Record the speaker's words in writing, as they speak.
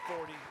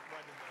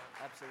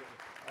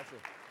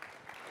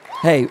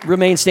Hey,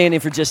 remain standing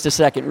for just a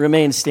second.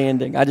 Remain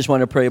standing. I just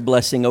want to pray a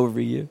blessing over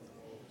you.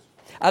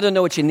 I don't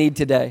know what you need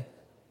today.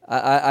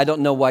 I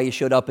don't know why you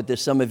showed up at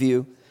this. Some of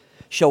you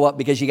show up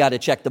because you got to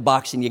check the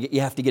box and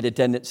you have to get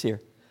attendance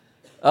here.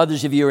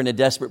 Others of you are in a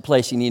desperate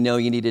place and you know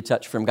you need a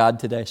touch from God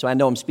today. So I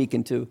know I'm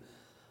speaking to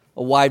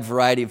a wide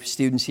variety of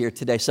students here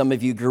today. Some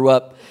of you grew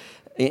up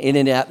in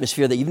an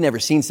atmosphere that you've never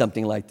seen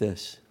something like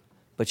this,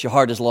 but your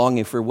heart is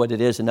longing for what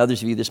it is. And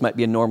others of you, this might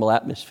be a normal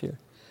atmosphere.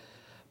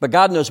 But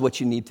God knows what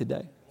you need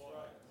today.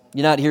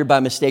 You're not here by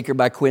mistake or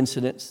by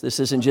coincidence. This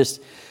isn't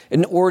just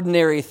an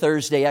ordinary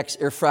Thursday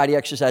or Friday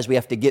exercise we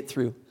have to get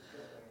through.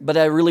 But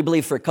I really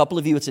believe for a couple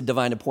of you, it's a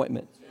divine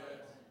appointment.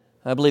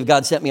 I believe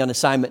God sent me on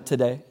assignment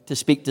today to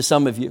speak to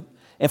some of you.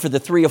 And for the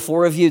 3 or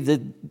 4 of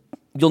you,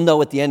 you'll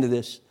know at the end of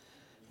this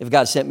if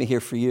God sent me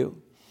here for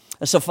you.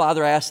 And so,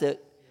 Father, I ask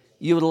that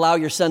you would allow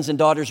your sons and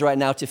daughters right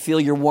now to feel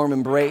your warm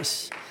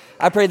embrace.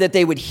 I pray that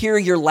they would hear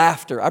your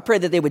laughter. I pray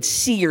that they would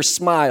see your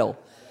smile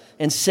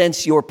and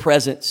sense your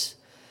presence.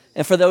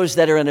 And for those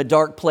that are in a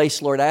dark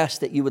place, Lord, I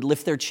ask that you would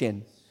lift their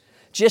chin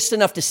just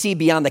enough to see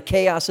beyond the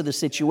chaos of the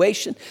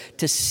situation,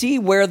 to see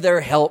where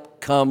their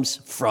help comes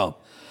from.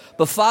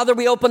 But Father,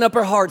 we open up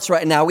our hearts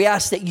right now. We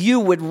ask that you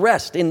would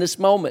rest in this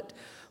moment.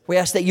 We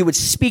ask that you would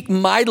speak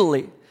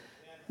mightily.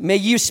 May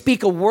you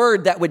speak a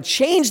word that would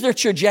change the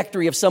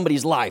trajectory of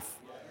somebody's life.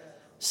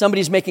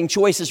 Somebody's making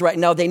choices right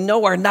now they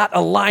know are not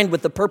aligned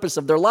with the purpose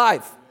of their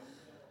life.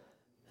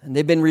 And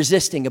they've been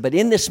resisting it. But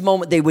in this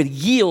moment, they would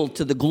yield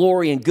to the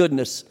glory and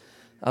goodness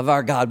of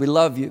our God. We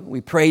love you.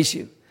 We praise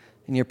you.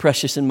 In your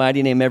precious and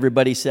mighty name,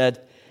 everybody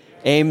said,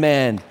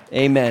 amen.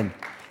 Amen.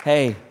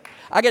 Hey,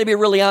 I got to be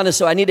really honest,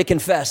 so I need to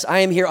confess. I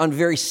am here on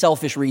very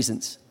selfish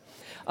reasons.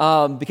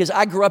 Because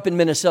I grew up in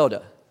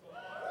Minnesota.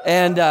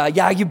 And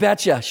yeah, you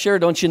betcha. Sure,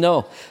 don't you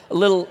know? A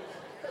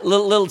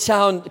little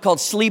town called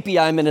Sleepy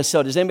Eye,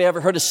 Minnesota. Has anybody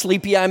ever heard of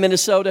Sleepy Eye,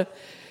 Minnesota?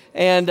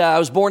 And I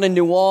was born in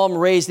New Ulm,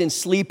 raised in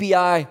Sleepy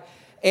Eye.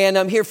 And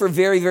I'm here for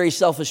very, very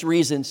selfish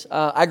reasons.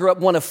 I grew up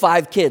one of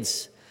 5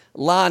 kids.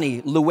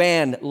 Lonnie,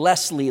 Luann,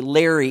 Leslie,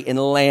 Larry, and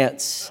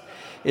Lance.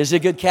 It was a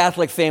good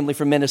Catholic family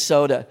from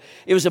Minnesota.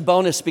 It was a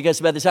bonus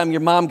because by the time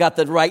your mom got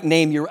the right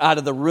name, you're out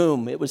of the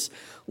room. It was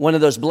one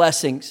of those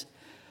blessings.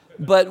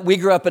 But we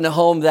grew up in a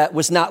home that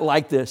was not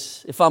like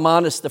this. If I'm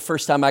honest, the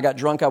first time I got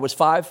drunk, I was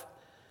 5.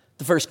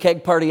 The first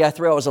keg party I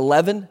threw, I was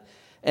 11.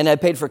 And I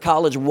paid for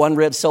college 1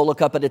 red Solo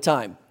cup at a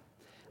time.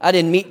 I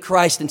didn't meet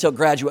Christ until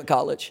graduate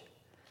college.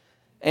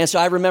 And so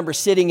I remember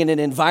sitting in an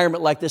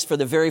environment like this for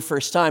the very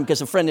first time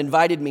because a friend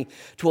invited me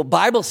to a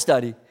Bible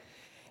study.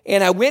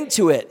 And I went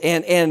to it,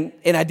 and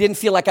I didn't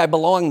feel like I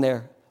belonged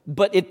there.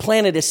 But it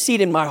planted a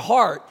seed in my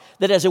heart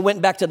that as I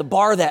went back to the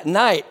bar that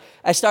night,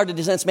 I started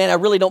to sense, man, I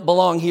really don't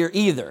belong here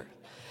either.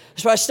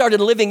 So I started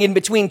living in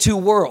between 2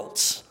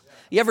 worlds.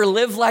 You ever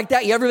live like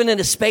that? You ever been in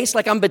a space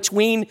like I'm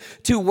between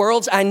 2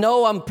 worlds? I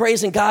know I'm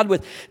praising God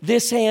with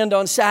this hand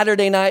on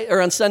Saturday night or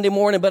on Sunday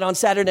morning, but on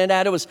Saturday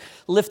night I was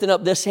lifting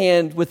up this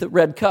hand with the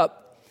red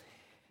cup.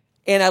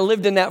 And I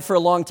lived in that for a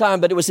long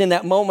time, but it was in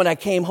that moment I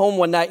came home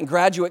one night in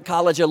graduate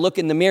college. I look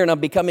in the mirror and I'm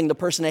becoming the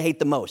person I hate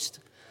the most.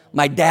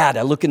 My dad,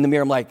 I look in the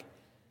mirror, I'm like,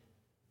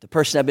 the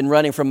person I've been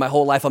running from my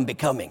whole life, I'm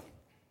becoming.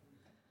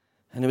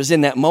 And it was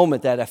in that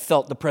moment that I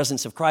felt the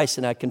presence of Christ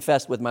and I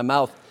confessed with my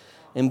mouth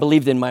and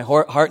believed in my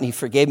heart, and he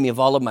forgave me of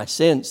all of my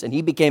sins, and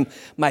he became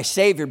my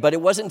Savior. But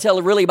it wasn't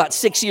until really about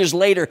 6 years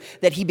later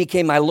that he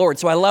became my Lord.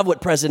 So I love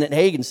what President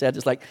Hagen said.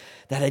 It's like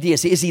that idea.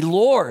 Is he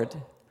Lord?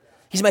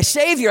 He's my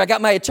Savior. I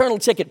got my eternal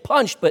ticket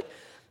punched, but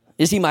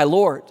is he my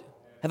Lord?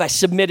 Have I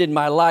submitted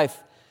my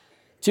life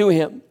to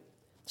him?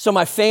 So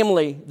my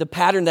family, the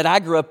pattern that I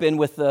grew up in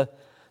with the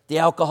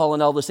alcohol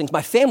and all those things,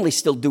 my family's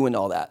still doing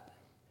all that.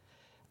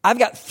 I've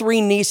got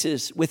 3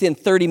 nieces within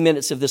 30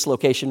 minutes of this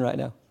location right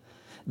now.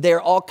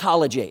 They're all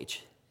college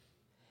age.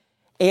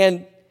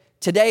 And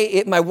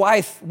today, my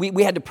wife,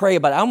 we had to pray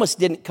about it. I almost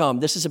didn't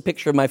come. This is a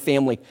picture of my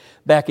family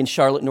back in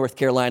Charlotte, North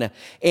Carolina.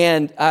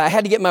 And I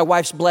had to get my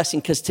wife's blessing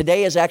because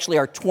today is actually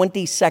our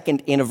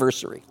 22nd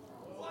anniversary.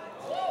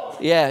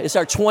 Yeah, it's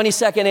our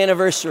 22nd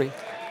anniversary.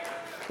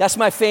 That's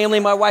my family,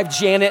 my wife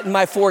Janet, and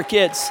my 4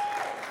 kids.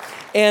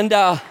 And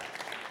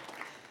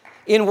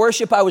in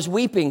worship, I was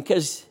weeping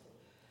because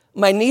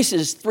my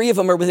nieces, 3 of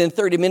them are within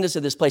 30 minutes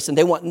of this place, and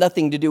they want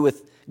nothing to do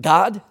with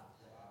God.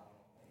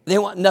 They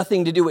want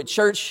nothing to do with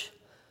church.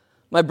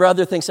 My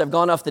brother thinks I've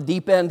gone off the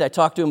deep end. I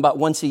talk to him about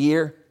once a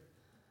year.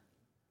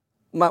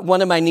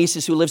 One of my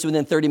nieces who lives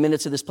within 30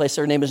 minutes of this place,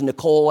 her name is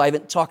Nicole. I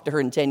haven't talked to her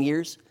in 10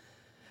 years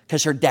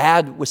because her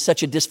dad was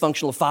such a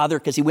dysfunctional father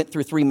because he went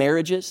through 3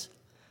 marriages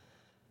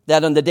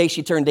that on the day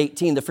she turned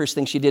 18, the first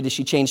thing she did is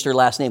she changed her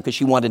last name because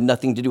she wanted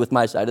nothing to do with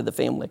my side of the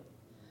family.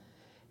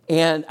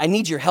 And I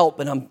need your help,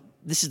 and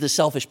this is the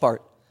selfish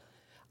part.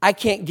 I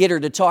can't get her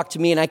to talk to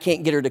me, and I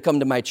can't get her to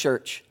come to my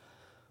church.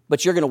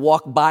 But you're going to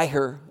walk by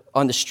her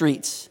on the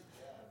streets.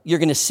 You're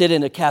going to sit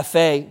in a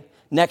cafe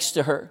next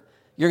to her.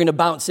 You're going to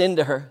bounce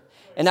into her.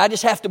 And I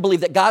just have to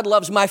believe that God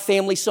loves my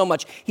family so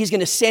much, He's going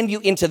to send you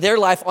into their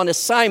life on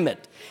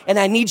assignment. And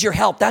I need your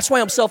help. That's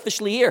why I'm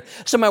selfishly here.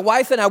 So my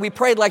wife and I, we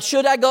prayed like,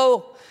 should I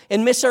go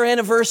and miss our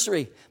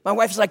anniversary? My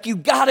wife's like, you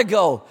got to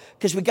go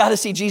because we got to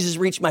see Jesus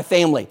reach my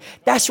family.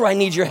 That's where I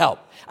need your help.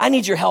 I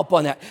need your help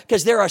on that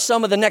because there are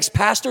some of the next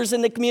pastors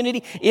in the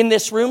community in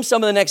this room.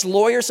 Some of the next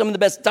lawyers, some of the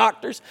best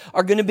doctors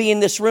are going to be in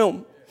this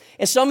room.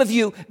 And some of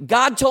you,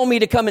 God told me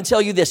to come and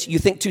tell you this. You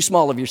think too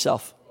small of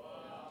yourself.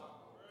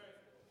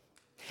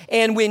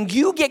 And when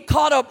you get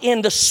caught up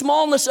in the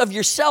smallness of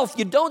yourself,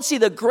 you don't see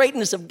the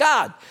greatness of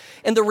God.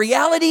 And the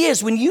reality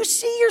is, when you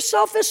see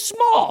yourself as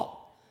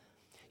small,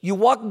 you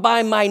walk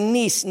by my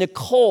niece,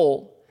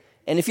 Nicole,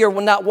 and if you're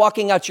not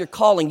walking out your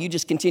calling, you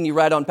just continue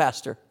right on,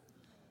 Pastor.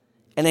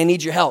 And I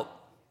need your help.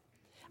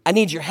 I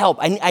need your help.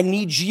 I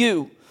need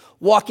you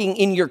walking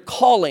in your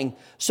calling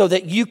so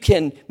that you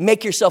can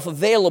make yourself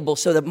available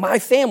so that my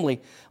family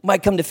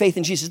might come to faith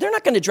in Jesus. They're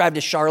not going to drive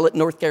to Charlotte,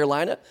 North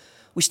Carolina.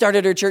 We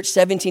started our church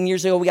 17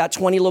 years ago. We got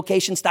 20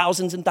 locations,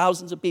 thousands and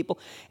thousands of people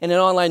in an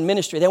online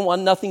ministry. They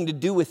want nothing to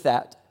do with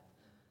that.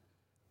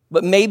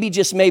 But maybe,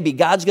 just maybe,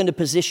 God's going to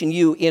position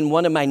you in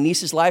one of my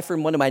niece's life or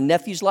in one of my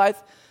nephew's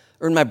life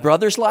or in my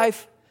brother's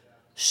life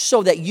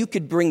so that you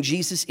could bring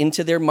Jesus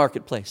into their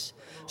marketplace,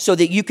 so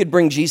that you could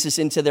bring Jesus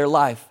into their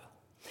life.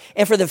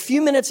 And for the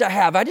few minutes I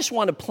have, I just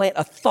want to plant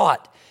a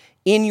thought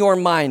in your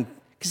mind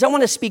because I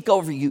want to speak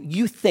over you.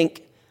 You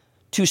think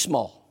too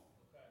small.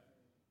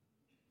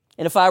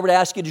 And if I were to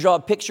ask you to draw a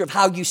picture of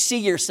how you see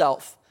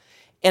yourself,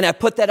 and I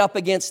put that up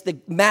against the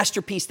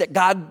masterpiece that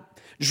God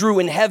drew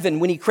in heaven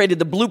when He created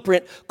the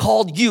blueprint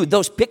called you,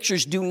 those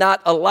pictures do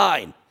not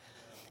align.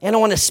 And I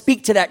want to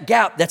speak to that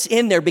gap that's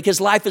in there because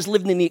life is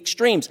lived in the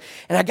extremes.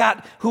 And I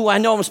got who I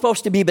know I'm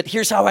supposed to be, but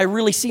here's how I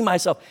really see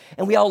myself.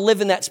 And we all live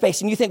in that space.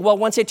 And you think, well,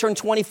 once I turn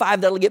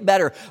 25, that'll get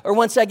better. Or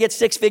once I get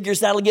 6 figures,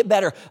 that'll get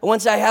better. Or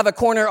once I have a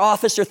corner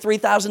office or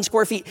 3,000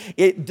 square feet,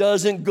 it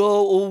doesn't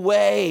go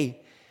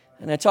away.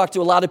 And I talk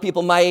to a lot of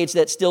people my age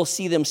that still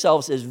see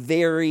themselves as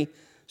very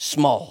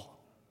small.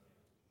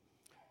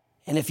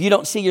 And if you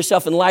don't see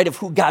yourself in light of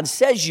who God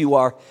says you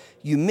are,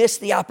 you miss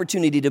the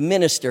opportunity to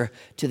minister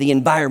to the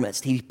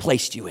environments He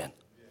placed you in.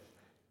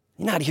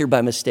 You're not here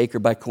by mistake or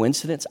by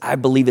coincidence. I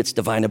believe it's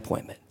divine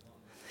appointment.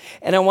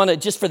 And I want to,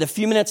 just for the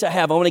few minutes I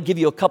have, I want to give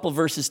you a couple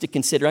verses to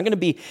consider. I'm going to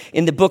be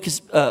in the book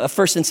of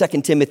 1 and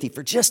 2 Timothy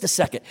for just a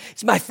second.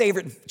 It's my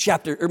favorite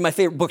chapter, or my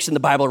favorite books in the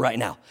Bible right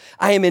now.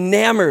 I am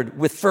enamored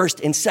with 1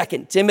 and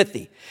 2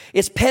 Timothy.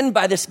 It's penned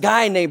by this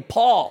guy named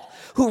Paul,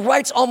 who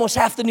writes almost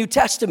half the New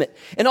Testament.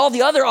 And all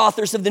the other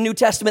authors of the New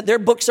Testament, their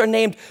books are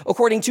named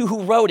according to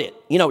who wrote it.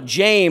 You know,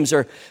 James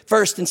or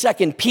 1st and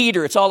 2nd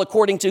Peter, it's all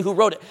according to who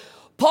wrote it.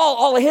 Paul,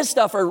 all of his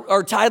stuff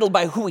are titled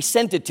by who he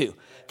sent it to.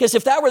 Because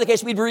if that were the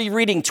case, we'd be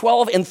reading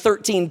 12 and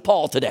 13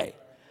 Paul today.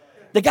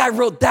 The guy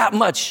wrote that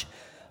much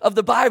of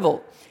the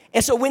Bible.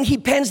 And so when he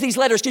pens these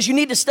letters, because you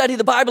need to study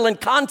the Bible in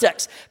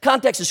context.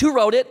 Context is who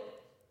wrote it,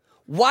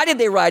 why did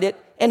they write it,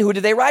 and who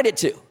did they write it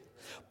to.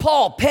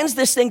 Paul pens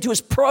this thing to his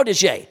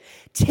protege,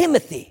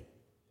 Timothy.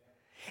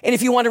 And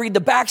if you want to read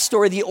the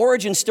backstory, the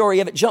origin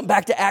story of it, jump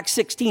back to Acts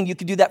 16. You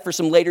could do that for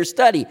some later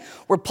study,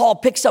 where Paul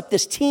picks up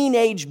this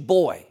teenage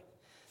boy.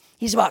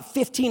 He's about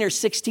 15 or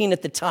 16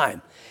 at the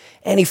time.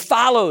 And he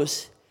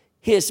follows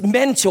his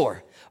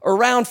mentor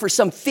around for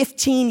some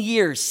 15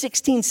 years,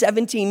 16,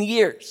 17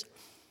 years.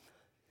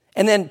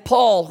 And then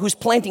Paul, who's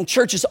planting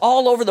churches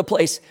all over the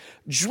place,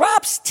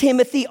 drops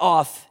Timothy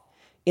off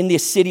in the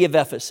city of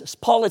Ephesus.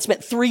 Paul had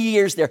spent 3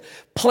 years there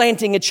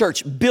planting a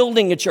church,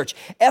 building a church.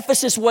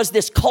 Ephesus was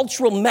this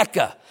cultural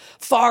mecca,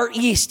 far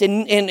east,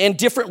 and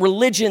different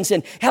religions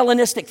and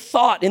Hellenistic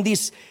thought, and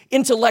these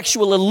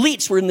intellectual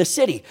elites were in the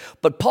city.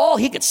 But Paul,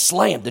 he could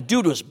slam. The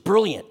dude was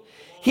brilliant.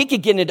 He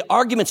could get into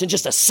arguments and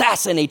just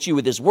assassinate you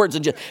with his words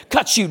and just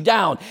cut you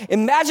down.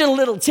 Imagine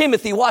little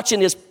Timothy watching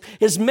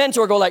his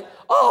mentor go like,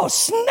 oh,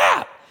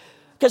 snap.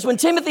 Because when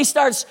Timothy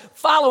starts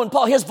following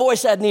Paul, his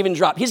voice hadn't even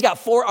dropped. He's got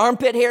 4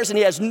 armpit hairs and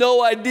he has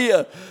no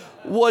idea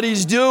what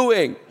he's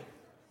doing.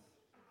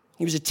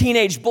 He was a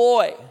teenage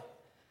boy.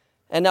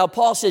 And now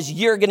Paul says,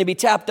 you're going to be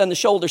tapped on the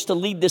shoulders to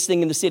lead this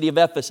thing in the city of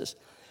Ephesus.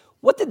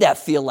 What did that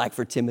feel like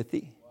for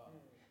Timothy?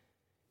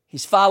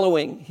 He's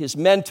following his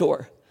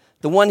mentor,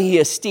 the one he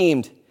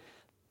esteemed.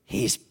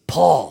 He's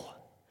Paul,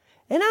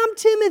 and I'm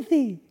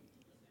Timothy.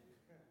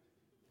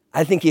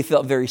 I think he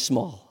felt very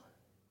small.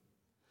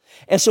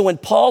 And so when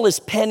Paul is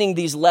penning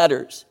these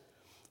letters,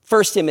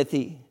 1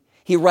 Timothy,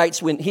 he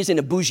writes when he's in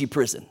a bougie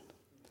prison.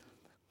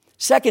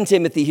 2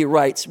 Timothy, he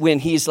writes when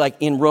he's like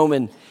in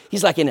Roman,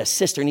 he's like in a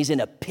cistern, he's in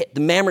a pit,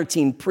 the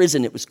Mamertine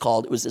prison it was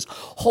called. It was this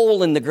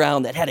hole in the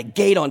ground that had a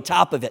gate on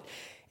top of it.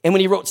 And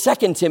when he wrote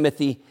 2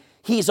 Timothy,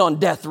 he's on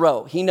death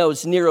row. He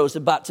knows Nero's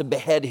about to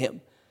behead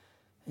him.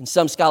 And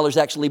some scholars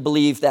actually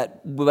believe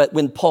that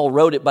when Paul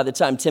wrote it, by the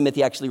time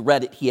Timothy actually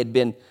read it, he had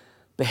been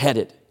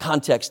beheaded.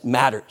 Context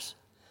matters.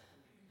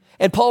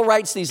 And Paul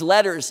writes these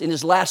letters in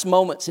his last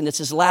moments, and it's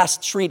his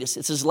last treatise.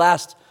 It's his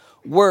last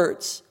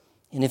words.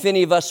 And if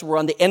any of us were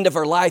on the end of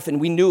our life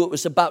and we knew it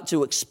was about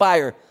to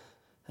expire,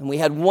 and we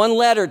had one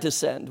letter to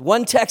send,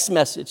 one text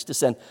message to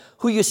send,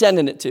 who are you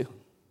sending it to?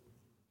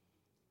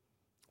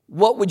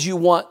 What would you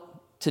want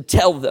to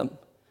tell them?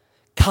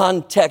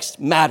 Context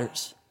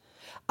matters.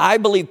 I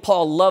believe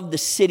Paul loved the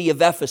city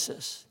of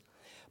Ephesus,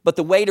 but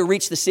the way to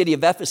reach the city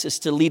of Ephesus is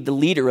to lead the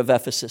leader of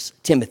Ephesus,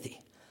 Timothy.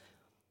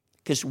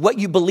 Because what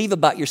you believe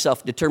about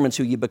yourself determines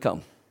who you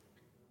become.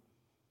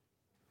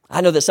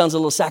 I know that sounds a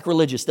little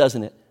sacrilegious,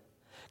 doesn't it?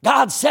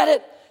 God said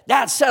it,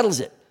 that settles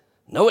it.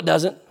 No, it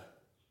doesn't.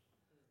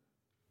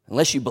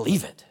 Unless you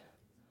believe it.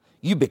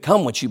 You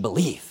become what you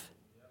believe.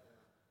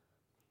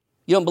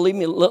 You don't believe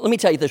me? Let me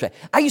tell you this way.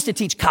 I used to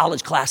teach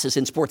college classes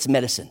in sports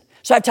medicine.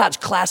 So I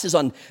taught classes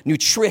on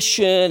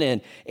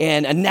nutrition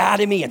and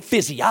anatomy and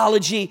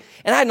physiology.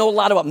 And I know a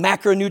lot about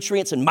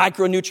macronutrients and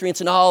micronutrients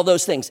and all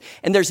those things.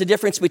 And there's a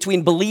difference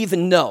between believe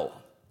and know.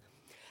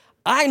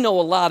 I know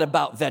a lot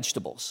about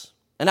vegetables.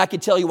 And I can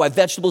tell you why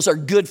vegetables are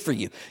good for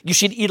you. You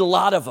should eat a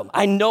lot of them.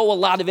 I know a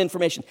lot of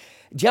information.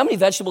 Do you know how many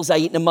vegetables I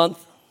eat in a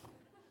month?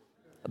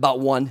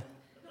 About one.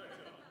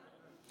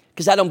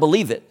 Because I don't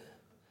believe it.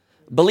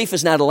 Belief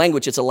is not a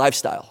language, it's a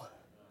lifestyle.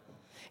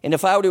 And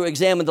if I were to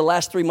examine the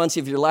last 3 months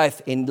of your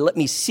life and let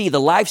me see the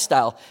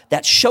lifestyle,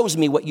 that shows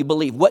me what you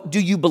believe. What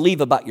do you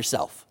believe about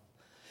yourself?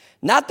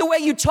 Not the way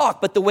you talk,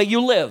 but the way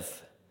you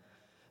live.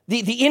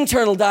 The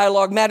internal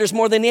dialogue matters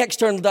more than the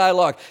external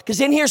dialogue.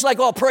 Because in here's like,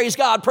 oh, praise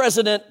God,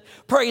 president,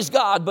 praise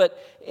God. But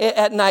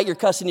at night you're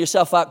cussing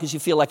yourself out because you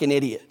feel like an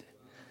idiot.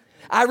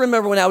 I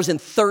remember when I was in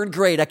 3rd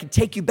grade, I could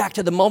take you back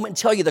to the moment and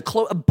tell you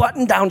a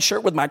button-down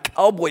shirt with my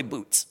cowboy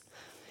boots.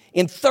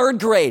 In 3rd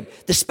grade,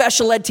 the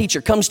special ed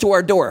teacher comes to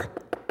our door.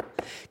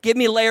 Give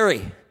me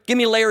Larry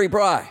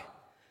Bry.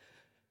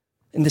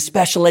 And the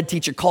special ed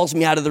teacher calls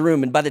me out of the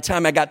room. And by the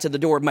time I got to the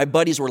door, my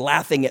buddies were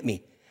laughing at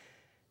me.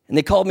 And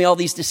they called me all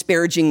these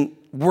disparaging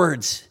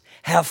words.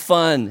 Have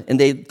fun. And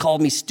they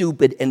called me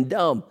stupid and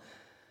dumb.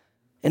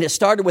 And it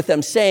started with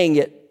them saying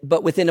it,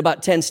 but within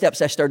about 10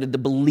 steps, I started to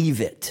believe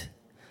it.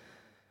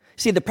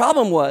 See, the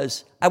problem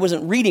was I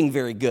wasn't reading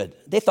very good.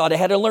 They thought I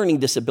had a learning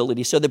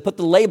disability, so they put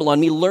the label on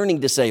me, learning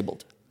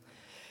disabled.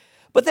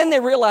 But then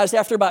they realized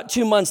after about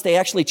 2 months, they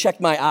actually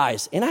checked my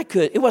eyes. And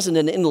it wasn't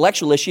an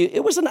intellectual issue,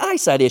 it was an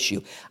eyesight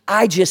issue.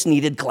 I just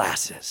needed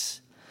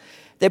glasses.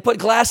 They put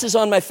glasses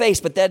on my face,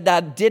 but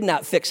that did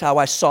not fix how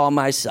I saw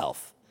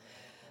myself.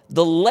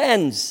 The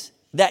lens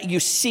that you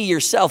see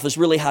yourself is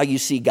really how you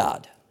see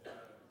God.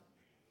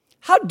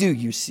 How do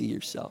you see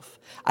yourself?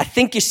 I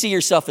think you see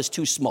yourself as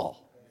too small.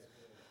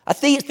 I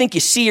think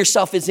you see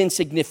yourself as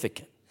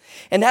insignificant.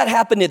 And that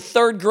happened in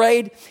 3rd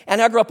grade,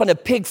 and I grew up on a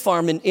pig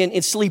farm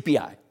in Sleepy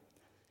Eye.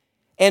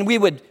 And we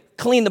would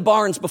clean the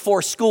barns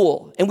before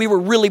school, and we were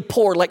really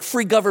poor, like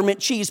free government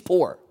cheese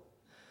poor.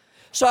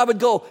 So I would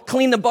go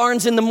clean the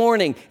barns in the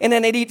morning, and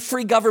then I'd eat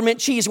free government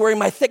cheese wearing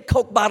my thick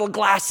Coke bottle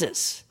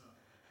glasses.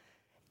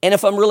 And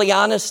if I'm really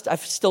honest, I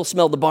still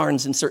smell the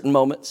barns in certain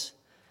moments.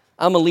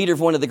 I'm a leader of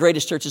one of the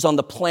greatest churches on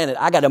the planet.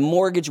 I got a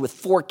mortgage with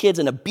 4 kids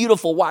and a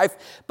beautiful wife,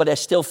 but I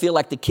still feel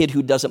like the kid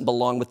who doesn't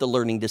belong with the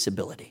learning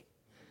disability.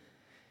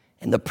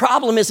 And the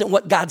problem isn't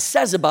what God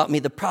says about me.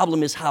 The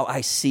problem is how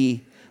I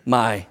see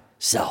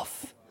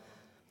myself.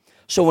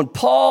 So when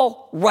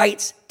Paul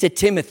writes to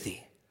Timothy,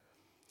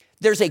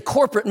 there's a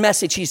corporate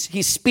message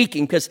he's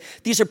speaking because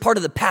these are part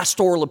of the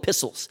pastoral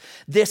epistles.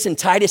 This and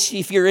Titus,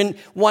 if you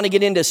want to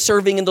get into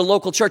serving in the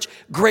local church,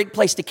 great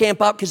place to camp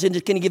out because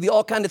it's going to give you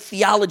all kind of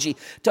theology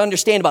to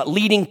understand about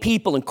leading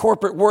people and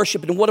corporate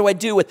worship and what do I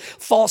do with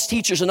false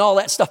teachers and all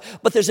that stuff.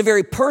 But there's a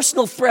very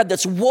personal thread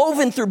that's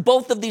woven through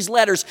both of these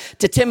letters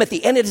to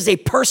Timothy, and it is a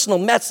personal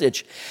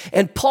message.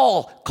 And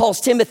Paul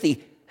calls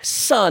Timothy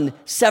son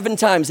 7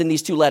 times in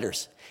these 2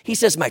 letters. He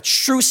says, my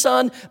true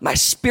son, my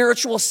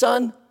spiritual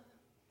son.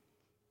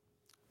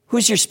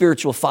 Who's your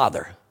spiritual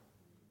father?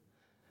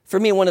 For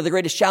me, one of the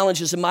greatest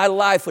challenges in my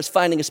life was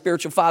finding a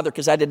spiritual father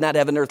because I did not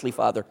have an earthly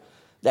father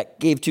that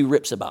gave 2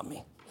 rips about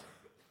me.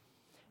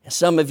 And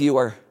some of you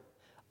are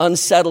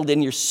unsettled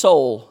in your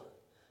soul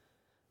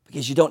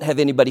because you don't have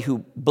anybody who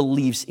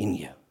believes in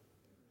you.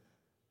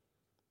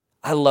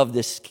 I love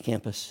this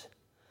campus.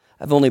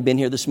 I've only been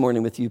here this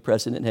morning with you,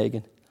 President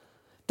Hagan.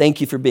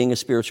 Thank you for being a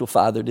spiritual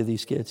father to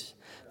these kids.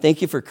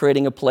 Thank you for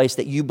creating a place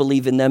that you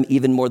believe in them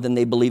even more than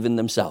they believe in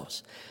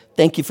themselves.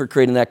 Thank you for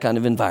creating that kind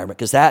of environment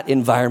because that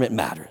environment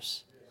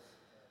matters.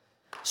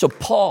 So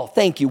Paul,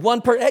 thank you.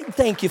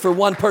 Thank you for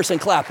one person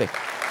clapping.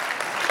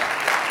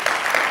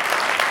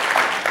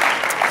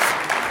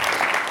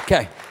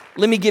 Okay,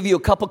 let me give you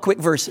a couple quick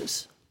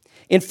verses.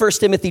 In 1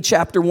 Timothy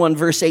chapter 1,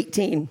 verse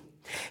 18.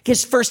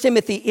 Because 1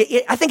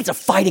 Timothy, I think it's a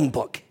fighting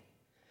book.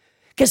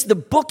 Because the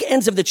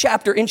bookends of the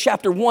chapter, in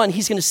chapter 1,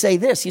 he's going to say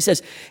this. He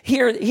says,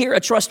 here a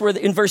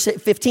trustworthy, in verse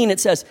 15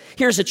 it says,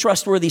 here's a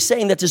trustworthy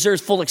saying that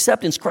deserves full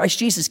acceptance. Christ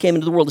Jesus came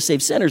into the world to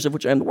save sinners, of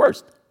which I am the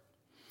worst.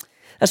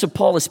 That's what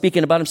Paul is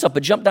speaking about himself.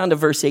 But jump down to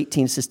verse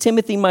 18. It says,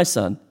 Timothy, my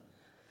son,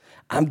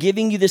 I'm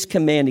giving you this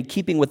command in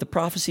keeping with the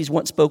prophecies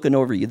once spoken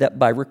over you, that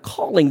by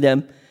recalling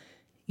them,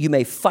 you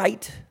may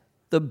fight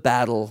the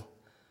battle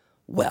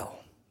well.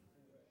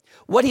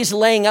 What he's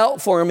laying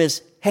out for him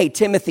is, hey,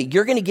 Timothy,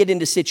 you're going to get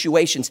into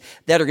situations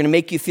that are going to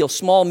make you feel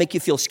small, make you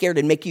feel scared,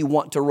 and make you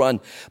want to run.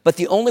 But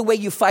the only way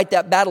you fight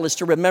that battle is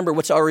to remember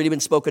what's already been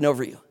spoken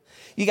over you.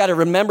 You got to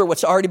remember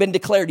what's already been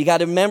declared. You got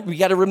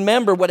to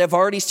remember what I've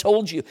already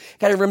told you. You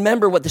got to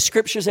remember what the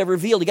scriptures have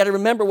revealed. You got to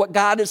remember what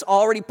God has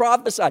already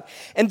prophesied.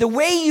 And the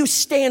way you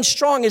stand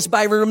strong is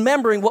by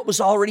remembering what was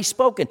already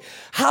spoken.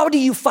 How do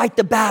you fight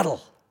the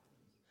battle?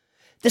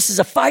 This is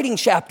a fighting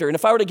chapter. And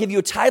if I were to give you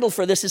a title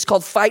for this, it's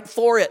called Fight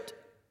for It.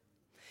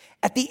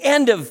 At the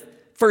end of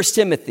 1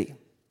 Timothy,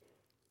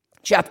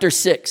 chapter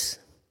 6,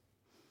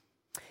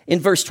 in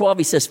verse 12,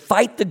 he says,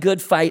 fight the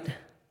good fight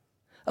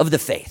of the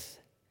faith.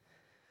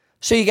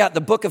 So you got the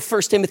book of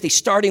 1 Timothy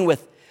starting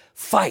with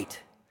fight.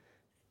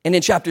 And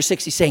in chapter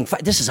 6, he's saying,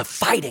 this is a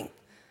fighting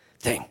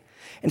thing.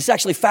 And it's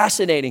actually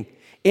fascinating.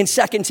 In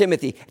 2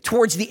 Timothy,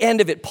 towards the end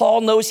of it,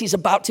 Paul knows he's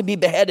about to be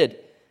beheaded.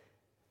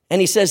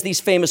 And he says these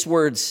famous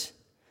words.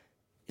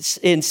 It's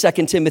in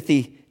 2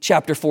 Timothy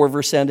chapter 4,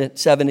 verse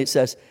 7, it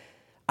says,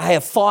 I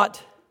have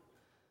fought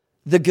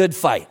the good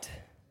fight.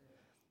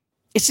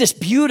 It's this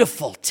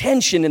beautiful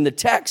tension in the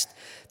text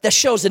that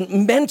shows a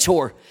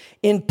mentor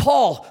in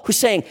Paul who's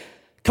saying,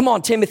 come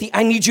on, Timothy,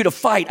 I need you to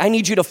fight. I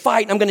need you to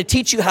fight. I'm going to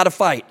teach you how to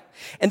fight.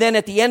 And then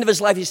at the end of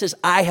his life, he says,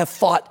 I have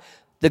fought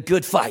the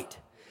good fight.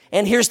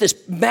 And here's this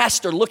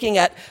master looking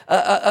at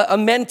a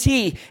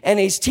mentee, and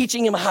he's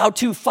teaching him how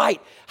to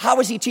fight. How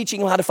is he teaching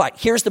him how to fight?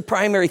 Here's the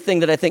primary thing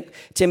that I think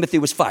Timothy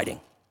was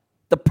fighting.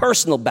 The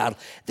personal battle.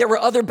 There were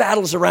other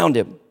battles around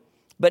him,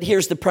 but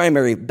here's the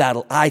primary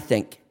battle, I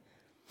think.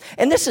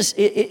 And this is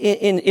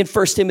in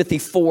 1 Timothy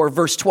 4,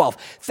 verse 12.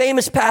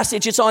 Famous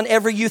passage. It's on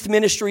every youth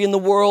ministry in the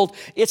world.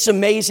 It's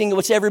amazing.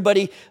 What's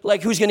everybody,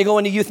 like, who's going to go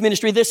into youth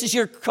ministry? This is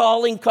your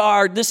calling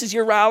card. This is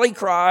your rally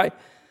cry.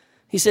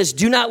 He says,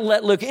 do not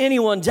look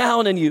anyone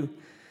down on you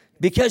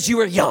because you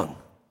are young.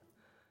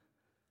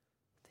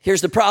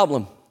 Here's the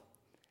problem.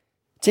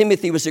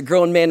 Timothy was a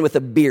grown man with a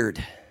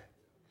beard.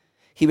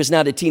 He was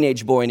not a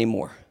teenage boy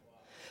anymore.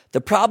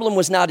 The problem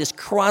was not his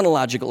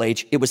chronological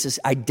age. It was his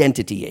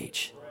identity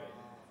age.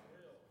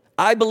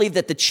 I believe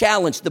that the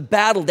challenge, the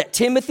battle that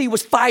Timothy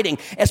was fighting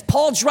as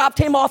Paul dropped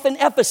him off in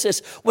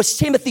Ephesus was,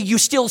 Timothy, you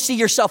still see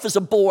yourself as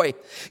a boy.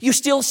 You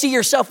still see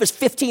yourself as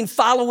 15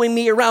 following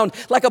me around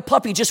like a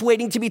puppy just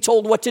waiting to be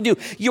told what to do.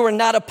 You are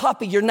not a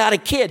puppy. You're not a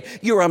kid.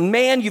 You're a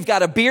man. You've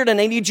got a beard and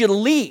I need you to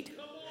lead.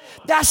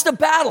 That's the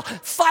battle.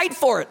 Fight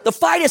for it. The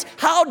fight is,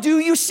 how do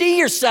you see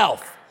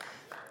yourself?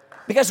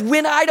 Because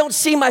when I don't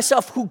see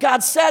myself who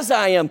God says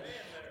I am,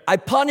 I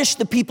punish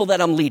the people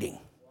that I'm leading.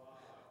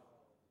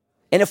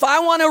 And if I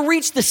want to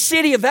reach the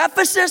city of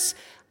Ephesus,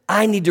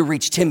 I need to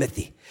reach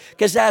Timothy.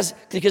 Because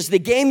the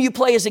game you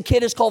play as a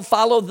kid is called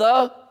follow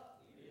the.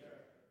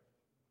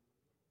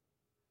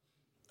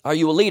 Are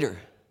you a leader?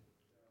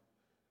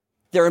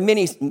 There are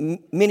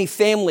many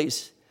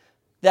families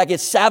that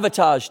get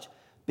sabotaged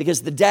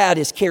because the dad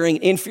is carrying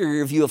an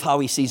inferior view of how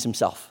he sees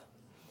himself.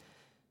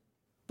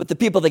 But the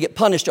people that get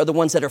punished are the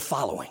ones that are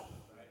following.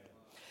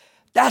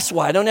 That's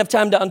why I don't have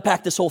time to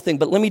unpack this whole thing,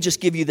 but let me just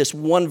give you this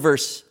one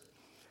verse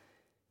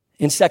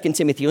in 2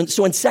 Timothy.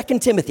 So in 2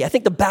 Timothy, I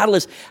think the battle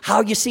is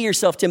how you see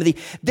yourself, Timothy.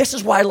 This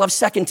is why I love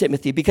 2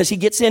 Timothy, because he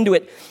gets into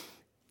it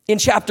in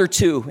chapter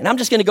 2. And I'm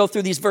just going to go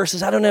through these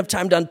verses. I don't have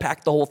time to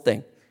unpack the whole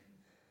thing.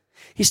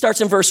 He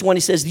starts in verse 1. He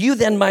says, you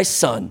then, my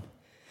son,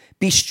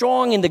 be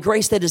strong in the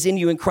grace that is in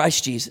you in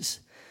Christ Jesus.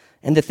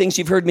 And the things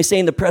you've heard me say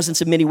in the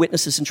presence of many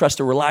witnesses, and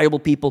trust a reliable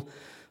people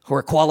who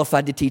are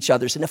qualified to teach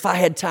others. And if I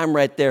had time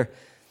right there,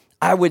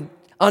 I would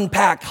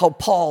unpack how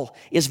Paul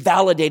is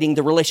validating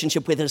the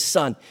relationship with his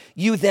son.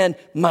 You then,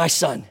 my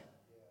son.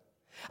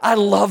 I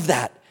love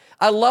that.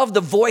 I love the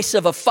voice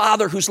of a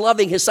father who's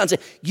loving his son.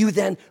 Saying, you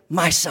then,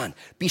 my son.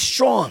 Be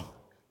strong.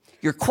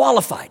 You're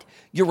qualified.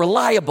 You're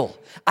reliable.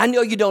 I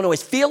know you don't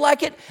always feel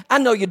like it. I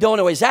know you don't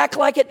always act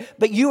like it,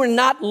 but you are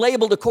not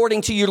labeled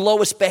according to your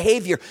lowest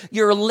behavior.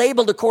 You're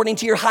labeled according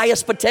to your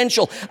highest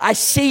potential. I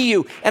see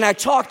you and I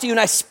talk to you and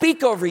I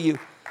speak over you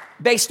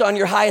based on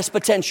your highest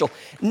potential.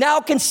 Now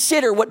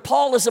consider what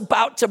Paul is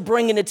about to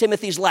bring into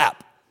Timothy's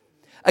lap.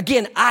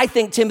 Again, I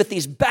think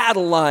Timothy's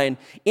battle line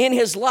in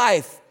his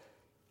life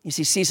is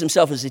he sees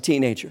himself as a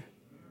teenager.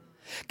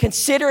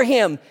 Consider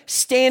him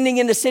standing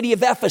in the city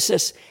of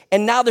Ephesus,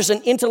 and now there's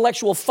an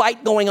intellectual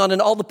fight going on, and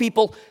all the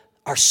people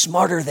are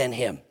smarter than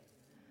him.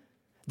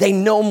 They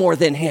know more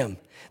than him.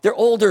 They're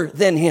older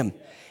than him.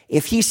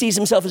 If he sees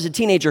himself as a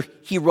teenager,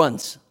 he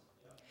runs.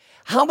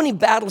 How many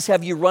battles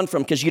have you run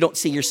from because you don't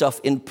see yourself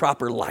in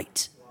proper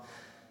light?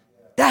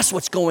 That's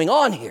what's going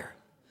on here.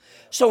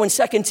 So in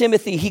 2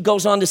 Timothy, he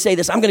goes on to say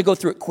this. I'm going to go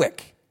through it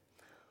quick.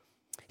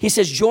 He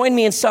says, join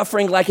me in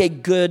suffering like a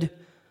good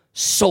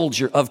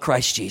soldier of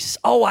Christ Jesus.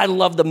 Oh, I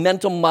love the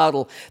mental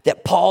model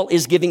that Paul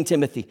is giving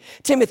Timothy.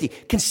 Timothy,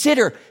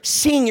 consider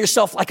seeing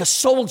yourself like a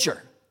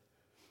soldier.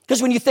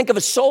 Because when you think of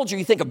a soldier,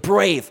 you think of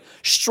brave,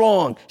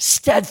 strong,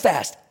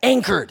 steadfast,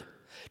 anchored,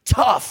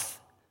 tough.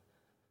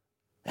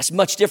 That's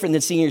much different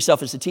than seeing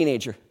yourself as a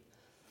teenager.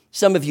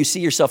 Some of you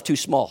see yourself too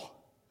small.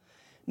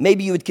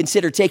 Maybe you would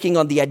consider taking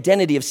on the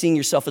identity of seeing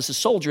yourself as a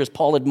soldier, as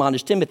Paul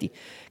admonished Timothy.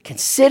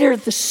 Consider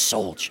the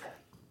soldier.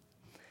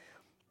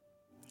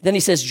 Then he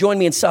says, join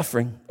me in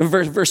suffering.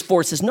 Verse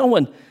 4 says, no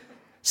one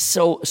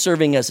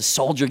serving as a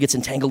soldier gets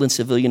entangled in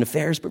civilian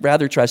affairs, but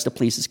rather tries to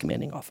please his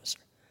commanding officer.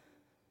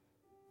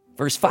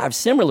 Verse 5,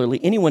 similarly,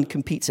 anyone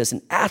competes as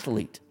an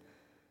athlete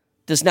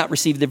does not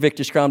receive the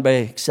victor's crown by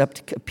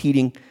except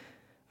competing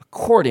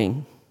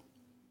according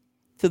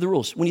to the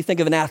rules. When you think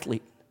of an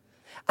athlete,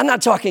 I'm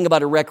not talking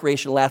about a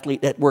recreational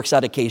athlete that works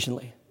out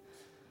occasionally.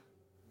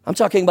 I'm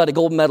talking about a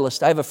gold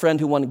medalist. I have a friend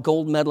who won a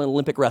gold medal in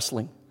Olympic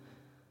wrestling.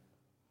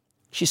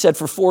 She said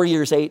for 4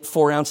 years, I ate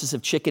 4 ounces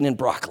of chicken and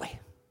broccoli.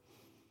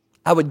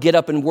 I would get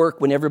up and work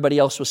when everybody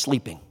else was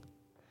sleeping.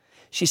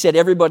 She said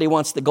everybody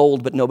wants the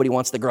gold, but nobody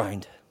wants the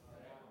grind.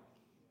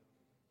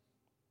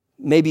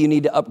 Maybe you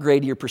need to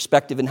upgrade your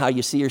perspective in how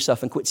you see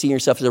yourself and quit seeing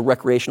yourself as a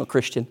recreational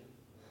Christian.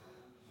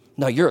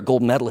 No, you're a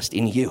gold medalist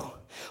in you.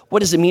 What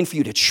does it mean for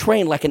you to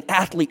train like an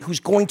athlete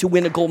who's going to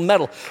win a gold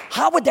medal?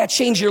 How would that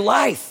change your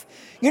life?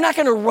 You're not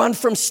going to run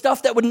from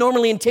stuff that would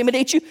normally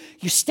intimidate you.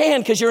 You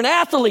stand because you're an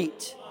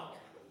athlete.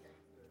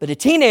 But a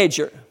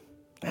teenager,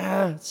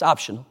 it's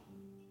optional.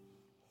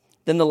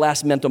 Then the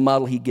last mental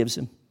model he gives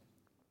him.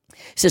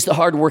 He says the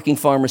hardworking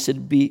farmer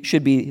should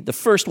be the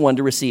first one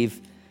to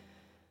receive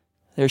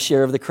their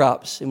share of the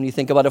crops. And when you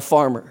think about a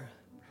farmer,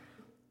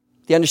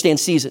 they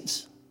understand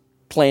seasons,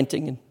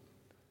 planting and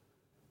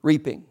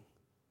reaping.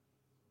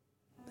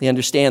 They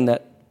understand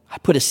that I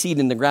put a seed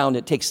in the ground,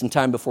 it takes some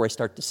time before I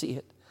start to see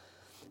it.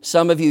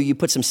 Some of you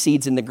put some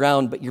seeds in the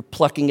ground, but you're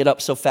plucking it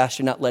up so fast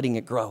you're not letting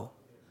it grow.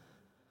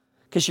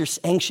 Because you're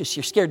anxious,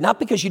 you're scared. Not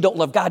because you don't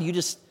love God, you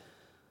just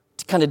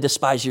kind of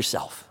despise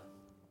yourself.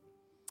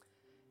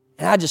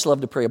 And I just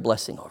love to pray a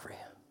blessing over you.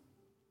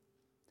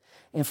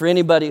 And for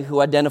anybody who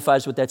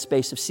identifies with that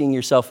space of seeing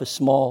yourself as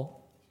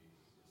small,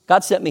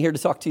 God sent me here to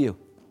talk to you.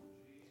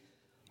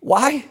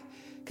 Why?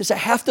 Because I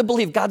have to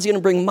believe God's going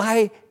to bring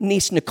my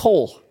niece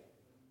Nicole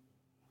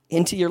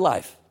into your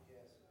life.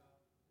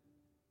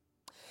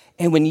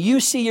 And when you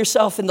see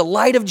yourself in the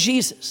light of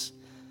Jesus,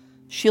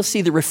 she'll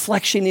see the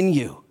reflection in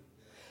you.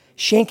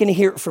 She ain't going to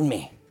hear it from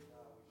me.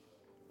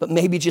 But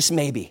maybe, just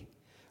maybe,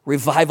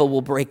 revival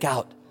will break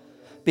out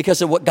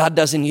because of what God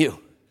does in you.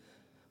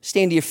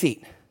 Stand to your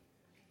feet.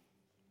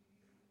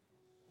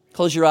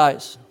 Close your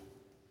eyes.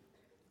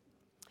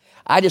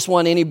 I just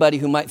want anybody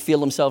who might feel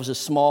themselves as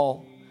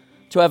small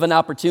to have an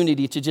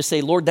opportunity to just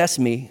say, Lord, that's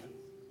me.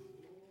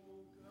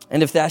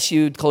 And if that's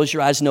you, close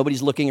your eyes.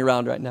 Nobody's looking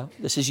around right now.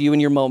 This is you in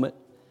your moment.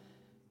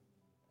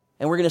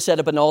 And we're going to set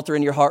up an altar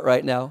in your heart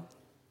right now.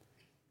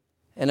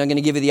 And I'm going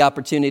to give you the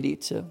opportunity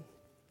to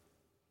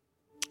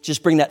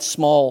just bring that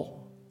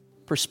small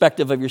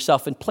perspective of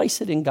yourself and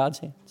place it in God's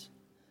hands,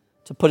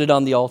 to put it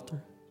on the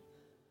altar.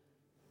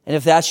 And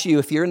if that's you,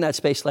 if you're in that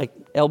space like,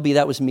 LB,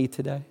 that was me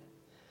today,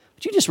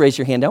 would you just raise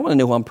your hand? I want to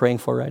know who I'm praying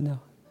for right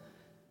now.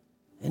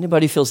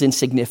 Anybody feels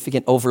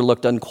insignificant,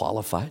 overlooked,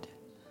 unqualified?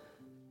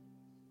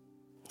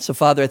 So,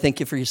 Father, I thank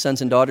you for your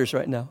sons and daughters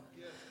right now.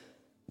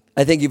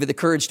 I thank you for the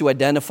courage to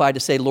identify, to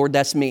say, Lord,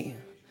 that's me.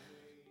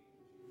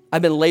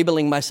 I've been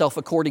labeling myself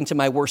according to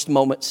my worst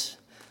moments.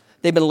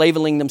 They've been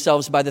labeling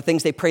themselves by the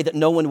things they pray that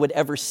no one would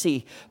ever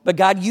see. But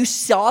God, you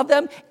saw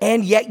them,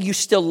 and yet you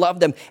still love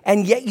them,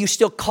 and yet you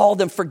still call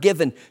them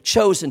forgiven,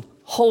 chosen,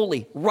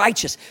 holy,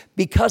 righteous,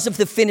 because of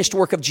the finished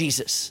work of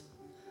Jesus.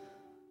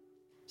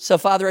 So,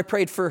 Father, I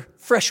prayed for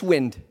fresh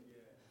wind,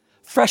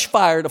 fresh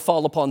fire to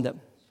fall upon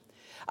them.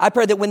 I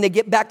pray that when they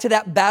get back to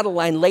that battle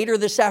line later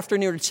this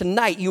afternoon or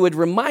tonight, you would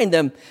remind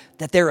them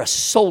that they're a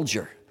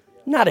soldier,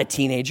 not a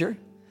teenager,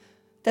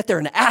 that they're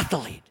an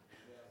athlete,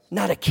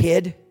 not a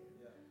kid,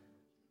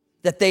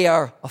 that they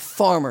are a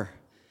farmer,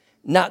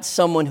 not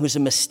someone who's a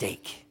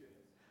mistake.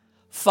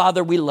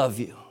 Father, we love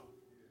you.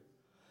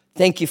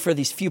 Thank you for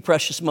these few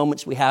precious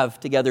moments we have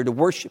together to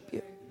worship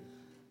you.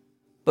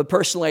 But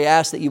personally, I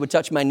ask that you would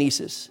touch my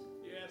nieces.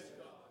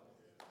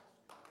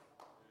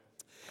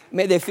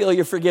 May they feel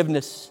your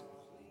forgiveness.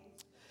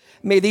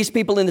 May these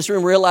people in this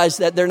room realize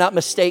that they're not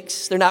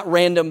mistakes, they're not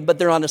random, but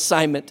they're on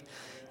assignment.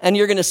 And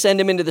you're going to send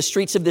them into the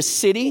streets of this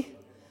city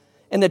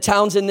and the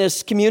towns in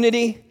this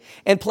community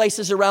and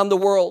places around the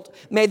world.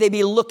 May they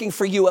be looking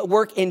for you at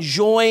work and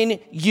join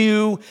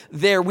you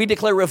there. We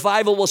declare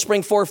revival will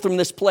spring forth from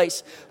this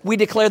place. We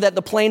declare that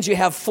the plans you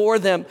have for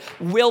them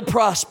will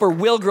prosper,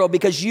 will grow,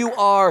 because you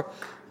are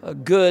a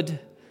good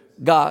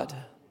God.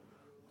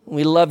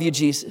 We love you,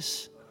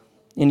 Jesus.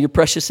 In your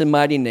precious and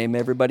mighty name,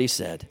 everybody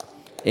said,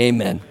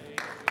 amen.